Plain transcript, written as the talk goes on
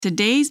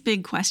Today's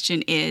big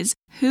question is,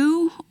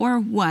 who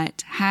or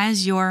what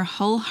has your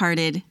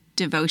wholehearted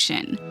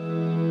devotion?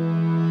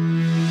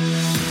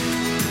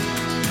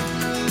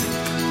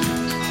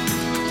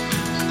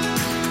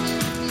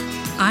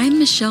 I'm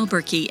Michelle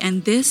Berkey,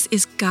 and this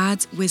is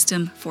God's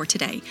Wisdom for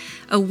Today,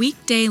 a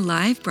weekday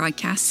live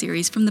broadcast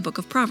series from the book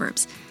of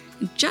Proverbs.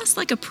 Just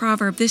like a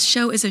proverb, this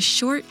show is a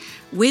short,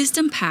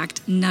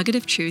 wisdom-packed nugget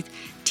of truth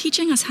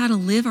teaching us how to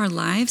live our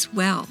lives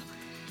well.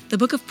 The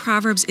book of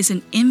Proverbs is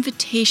an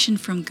invitation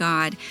from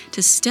God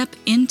to step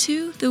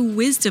into the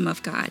wisdom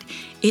of God.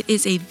 It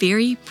is a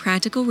very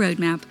practical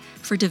roadmap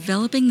for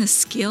developing the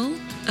skill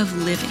of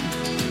living.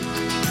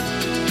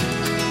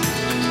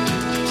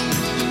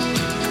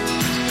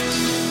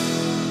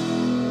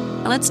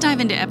 Let's dive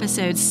into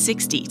episode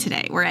 60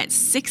 today. We're at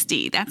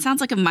 60. That sounds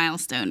like a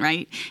milestone,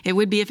 right? It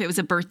would be if it was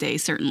a birthday,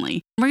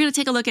 certainly. We're going to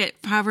take a look at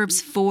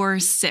Proverbs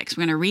 4:6.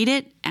 We're going to read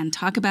it and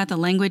talk about the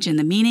language and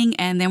the meaning,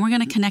 and then we're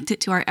going to connect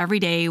it to our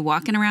everyday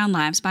walking around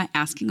lives by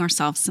asking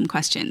ourselves some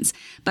questions.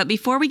 But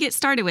before we get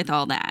started with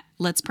all that,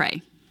 let's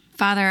pray.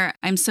 Father,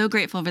 I'm so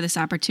grateful for this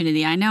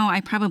opportunity. I know I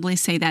probably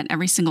say that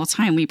every single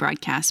time we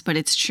broadcast, but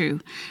it's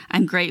true.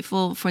 I'm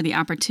grateful for the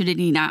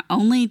opportunity not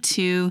only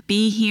to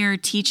be here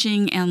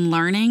teaching and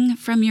learning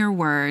from your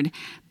word,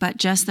 but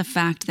just the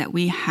fact that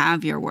we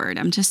have your word.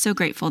 I'm just so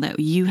grateful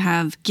that you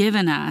have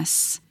given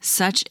us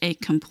such a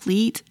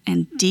complete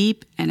and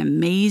deep and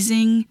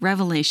amazing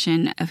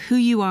revelation of who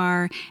you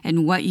are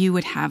and what you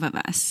would have of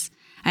us.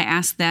 I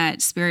ask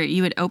that, Spirit,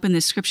 you would open the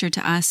scripture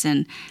to us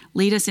and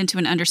lead us into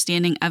an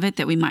understanding of it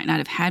that we might not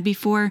have had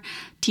before.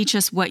 Teach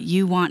us what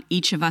you want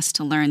each of us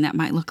to learn that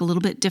might look a little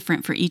bit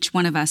different for each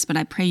one of us, but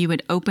I pray you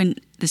would open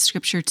the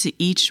scripture to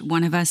each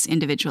one of us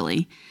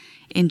individually.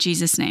 In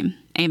Jesus' name,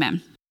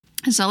 amen.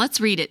 So let's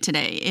read it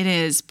today. It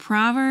is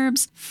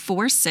Proverbs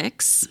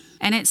 4:6,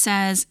 and it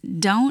says,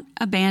 "Don't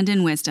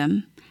abandon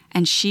wisdom,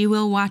 and she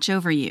will watch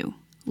over you.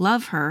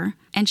 Love her,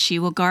 and she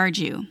will guard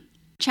you."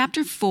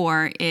 Chapter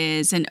 4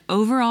 is an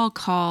overall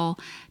call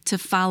to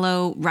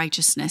follow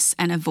righteousness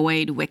and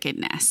avoid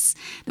wickedness.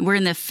 We're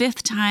in the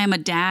 5th time a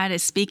dad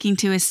is speaking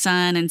to his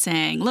son and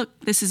saying, look,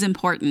 this is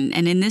important.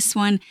 And in this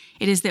one,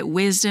 it is that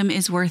wisdom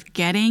is worth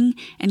getting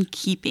and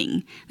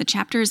keeping. The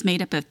chapter is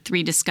made up of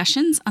 3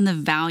 discussions on the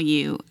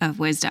value of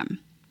wisdom.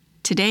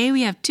 Today,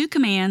 we have 2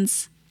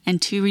 commands and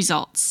 2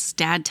 results.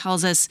 Dad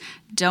tells us,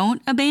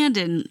 don't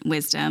abandon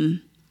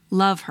wisdom,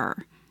 love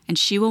her, and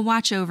she will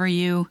watch over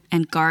you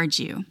and guard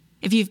you.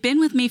 If you've been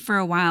with me for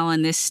a while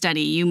in this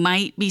study, you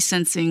might be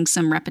sensing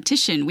some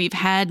repetition. We've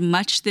had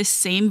much this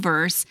same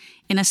verse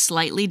in a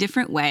slightly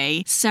different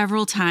way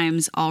several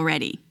times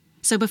already.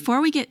 So before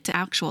we get to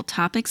actual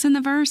topics in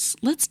the verse,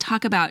 let's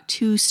talk about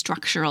 2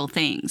 structural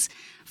things.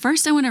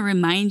 First, I want to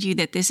remind you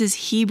that this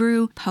is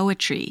Hebrew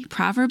poetry.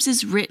 Proverbs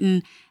is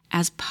written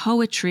as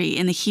poetry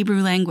in the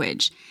Hebrew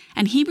language.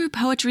 And Hebrew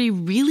poetry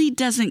really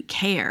doesn't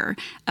care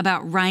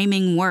about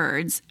rhyming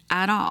words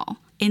at all.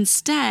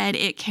 Instead,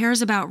 it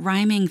cares about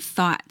rhyming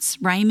thoughts,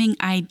 rhyming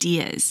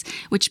ideas,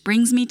 which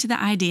brings me to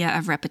the idea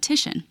of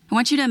repetition. I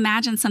want you to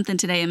imagine something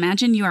today.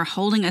 Imagine you are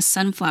holding a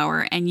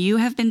sunflower and you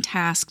have been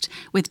tasked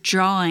with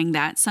drawing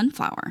that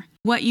sunflower.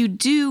 What you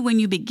do when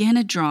you begin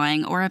a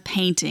drawing or a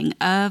painting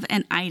of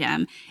an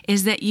item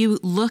is that you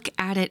look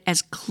at it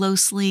as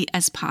closely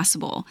as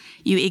possible.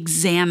 You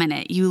examine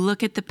it. You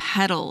look at the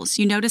petals.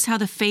 You notice how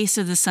the face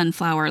of the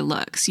sunflower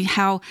looks,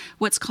 how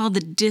what's called the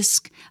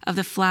disc of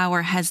the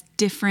flower has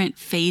different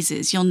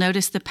phases. You'll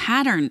notice the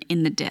pattern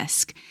in the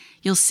disc.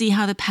 You'll see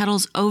how the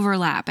petals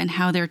overlap and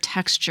how they're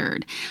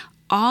textured.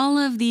 All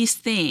of these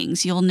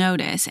things you'll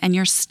notice, and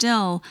you're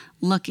still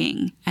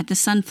looking at the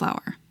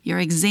sunflower. You're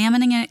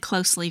examining it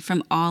closely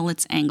from all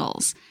its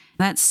angles.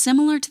 That's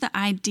similar to the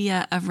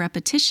idea of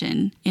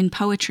repetition in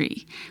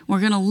poetry. We're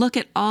going to look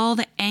at all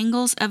the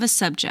angles of a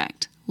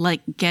subject,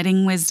 like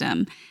getting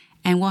wisdom,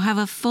 and we'll have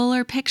a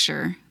fuller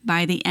picture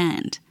by the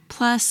end.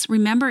 Plus,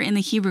 remember in the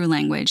Hebrew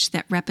language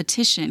that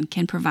repetition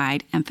can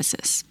provide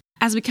emphasis.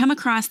 As we come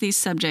across these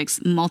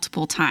subjects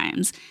multiple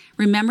times,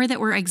 remember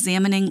that we're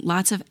examining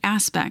lots of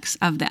aspects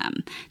of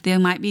them. They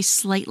might be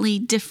slightly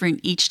different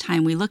each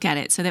time we look at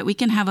it so that we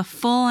can have a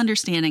full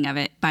understanding of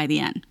it by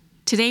the end.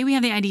 Today, we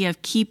have the idea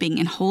of keeping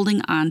and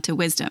holding on to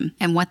wisdom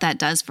and what that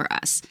does for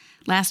us.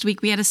 Last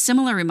week, we had a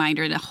similar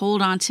reminder to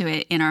hold on to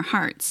it in our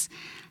hearts.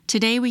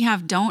 Today, we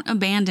have don't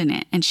abandon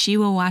it and she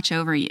will watch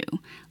over you.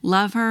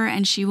 Love her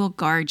and she will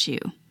guard you.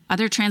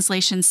 Other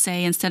translations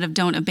say instead of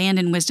don't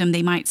abandon wisdom,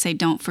 they might say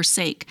don't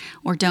forsake,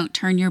 or don't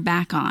turn your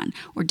back on,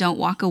 or don't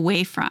walk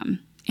away from.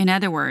 In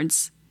other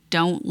words,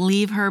 don't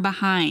leave her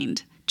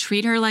behind.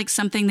 Treat her like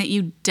something that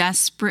you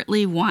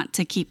desperately want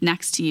to keep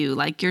next to you,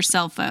 like your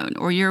cell phone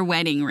or your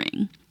wedding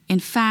ring. In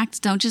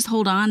fact, don't just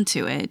hold on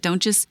to it.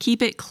 Don't just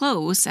keep it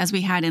close, as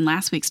we had in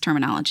last week's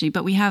terminology,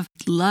 but we have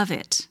love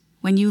it.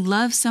 When you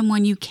love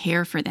someone, you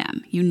care for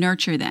them, you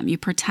nurture them, you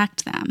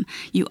protect them,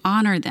 you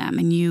honor them,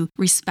 and you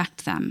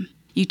respect them.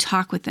 You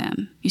talk with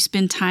them. You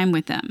spend time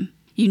with them.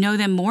 You know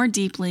them more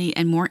deeply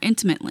and more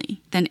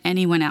intimately than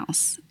anyone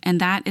else.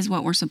 And that is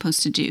what we're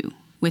supposed to do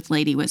with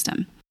Lady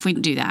Wisdom. If we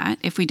do that,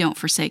 if we don't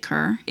forsake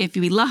her, if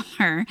we love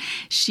her,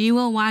 she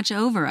will watch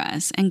over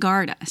us and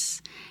guard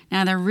us.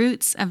 Now, the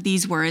roots of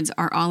these words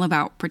are all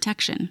about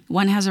protection.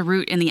 One has a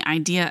root in the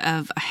idea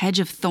of a hedge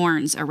of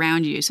thorns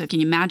around you. So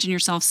can you imagine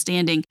yourself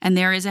standing and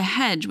there is a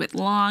hedge with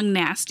long,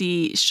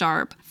 nasty,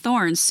 sharp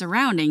thorns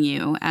surrounding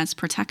you as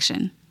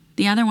protection?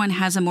 The other one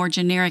has a more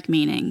generic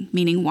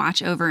meaning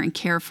watch over and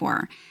care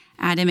for.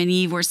 Adam and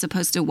Eve were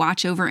supposed to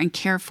watch over and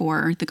care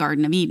for the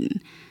Garden of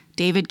Eden.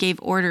 David gave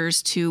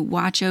orders to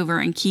watch over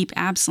and keep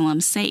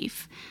Absalom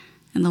safe.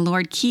 And the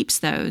Lord keeps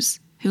those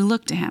who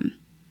look to him.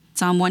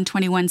 Psalm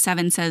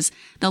 121:7 says,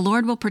 "The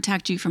Lord will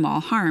protect you from all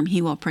harm. He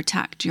will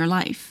protect your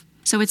life."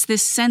 So it's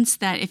this sense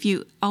that if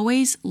you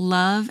always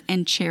love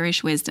and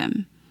cherish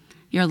wisdom,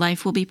 your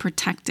life will be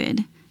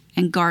protected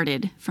and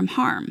guarded from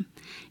harm.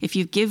 If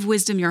you give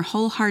wisdom your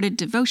wholehearted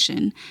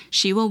devotion,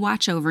 she will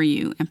watch over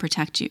you and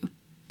protect you.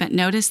 But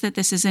notice that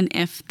this is an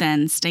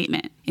if-then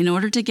statement. In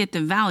order to get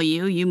the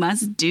value, you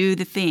must do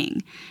the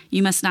thing.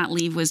 You must not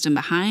leave wisdom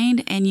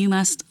behind, and you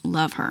must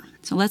love her.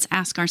 So let's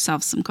ask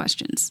ourselves some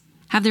questions.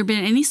 Have there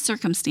been any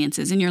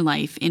circumstances in your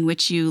life in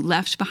which you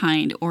left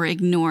behind or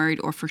ignored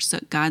or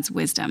forsook God's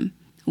wisdom?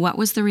 What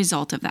was the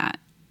result of that?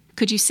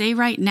 Could you say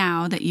right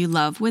now that you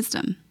love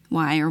wisdom?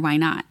 Why or why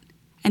not?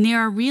 And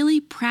there are really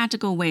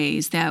practical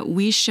ways that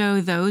we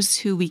show those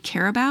who we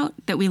care about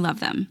that we love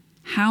them.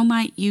 How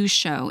might you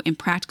show in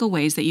practical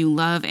ways that you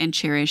love and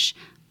cherish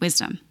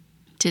wisdom?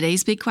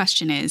 Today's big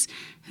question is,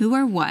 who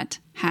or what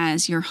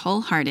has your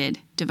wholehearted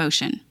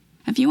devotion?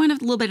 If you want a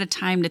little bit of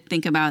time to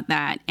think about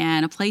that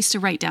and a place to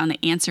write down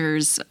the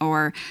answers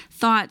or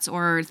thoughts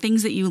or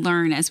things that you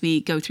learn as we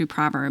go through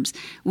Proverbs,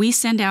 we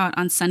send out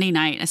on Sunday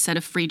night a set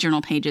of free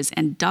journal pages,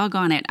 and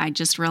doggone it, I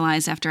just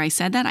realized after I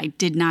said that I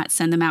did not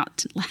send them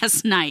out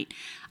last night.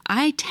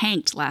 I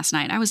tanked last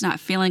night. I was not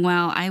feeling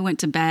well. I went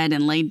to bed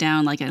and laid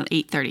down like at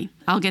 8:30.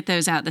 I'll get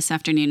those out this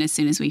afternoon as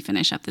soon as we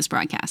finish up this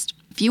broadcast.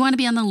 If you want to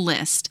be on the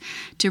list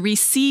to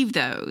receive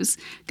those,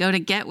 go to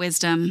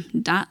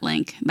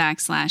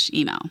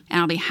getwisdom.link/email, and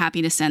I'll be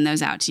happy to send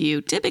those out to you,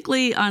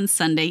 typically on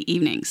Sunday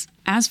evenings.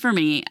 As for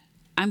me,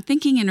 I'm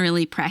thinking in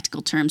really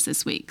practical terms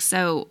this week.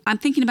 So I'm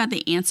thinking about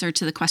the answer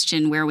to the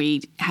question where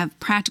we have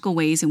practical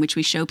ways in which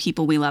we show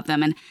people we love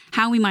them and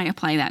how we might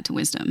apply that to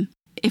wisdom.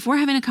 If we're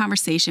having a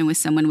conversation with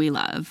someone we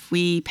love,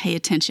 we pay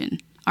attention,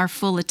 our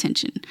full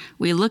attention.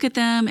 We look at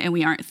them and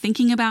we aren't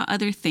thinking about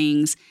other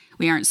things.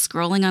 We aren't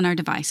scrolling on our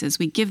devices.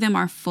 We give them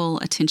our full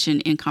attention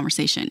in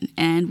conversation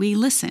and we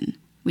listen.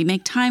 We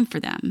make time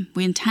for them.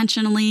 We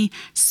intentionally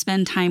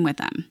spend time with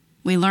them.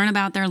 We learn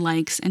about their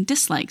likes and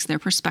dislikes, their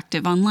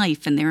perspective on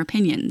life and their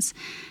opinions.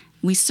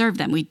 We serve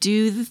them. We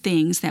do the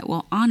things that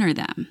will honor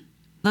them.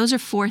 Those are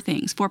 4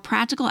 things, 4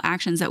 practical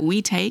actions that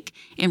we take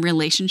in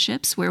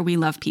relationships where we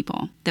love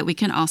people that we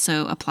can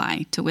also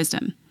apply to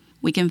wisdom.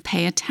 We can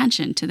pay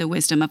attention to the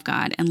wisdom of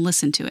God and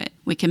listen to it.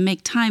 We can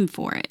make time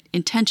for it,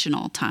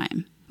 intentional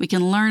time. We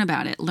can learn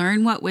about it,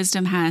 learn what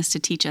wisdom has to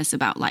teach us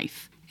about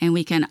life. And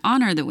we can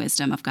honor the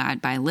wisdom of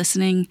God by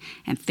listening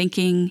and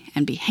thinking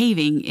and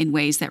behaving in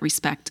ways that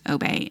respect,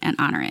 obey, and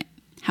honor it.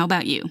 How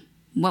about you?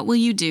 What will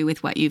you do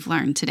with what you've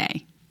learned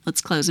today?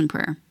 Let's close in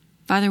prayer.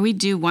 Father, we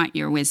do want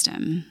your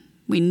wisdom.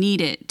 We need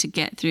it to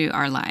get through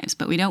our lives,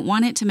 but we don't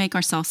want it to make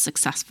ourselves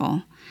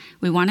successful.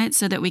 We want it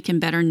so that we can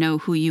better know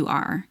who you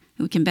are.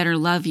 We can better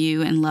love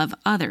you and love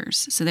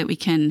others so that we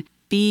can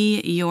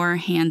be your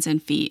hands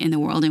and feet in the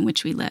world in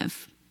which we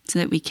live, so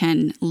that we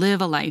can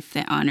live a life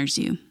that honors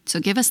you.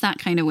 So give us that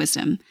kind of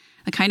wisdom,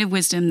 a kind of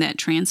wisdom that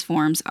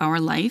transforms our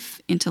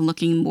life into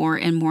looking more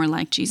and more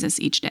like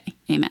Jesus each day.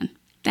 Amen.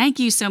 Thank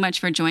you so much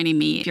for joining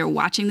me. If you're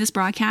watching this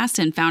broadcast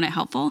and found it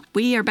helpful,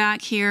 we are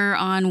back here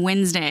on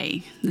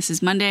Wednesday. This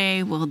is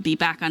Monday. We'll be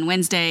back on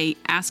Wednesday.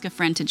 Ask a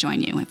friend to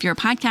join you. If you're a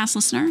podcast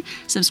listener,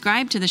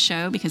 subscribe to the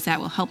show because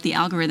that will help the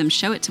algorithm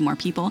show it to more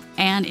people,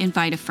 and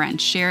invite a friend.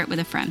 Share it with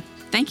a friend.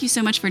 Thank you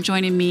so much for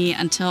joining me.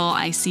 Until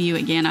I see you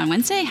again on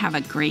Wednesday, have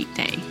a great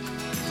day.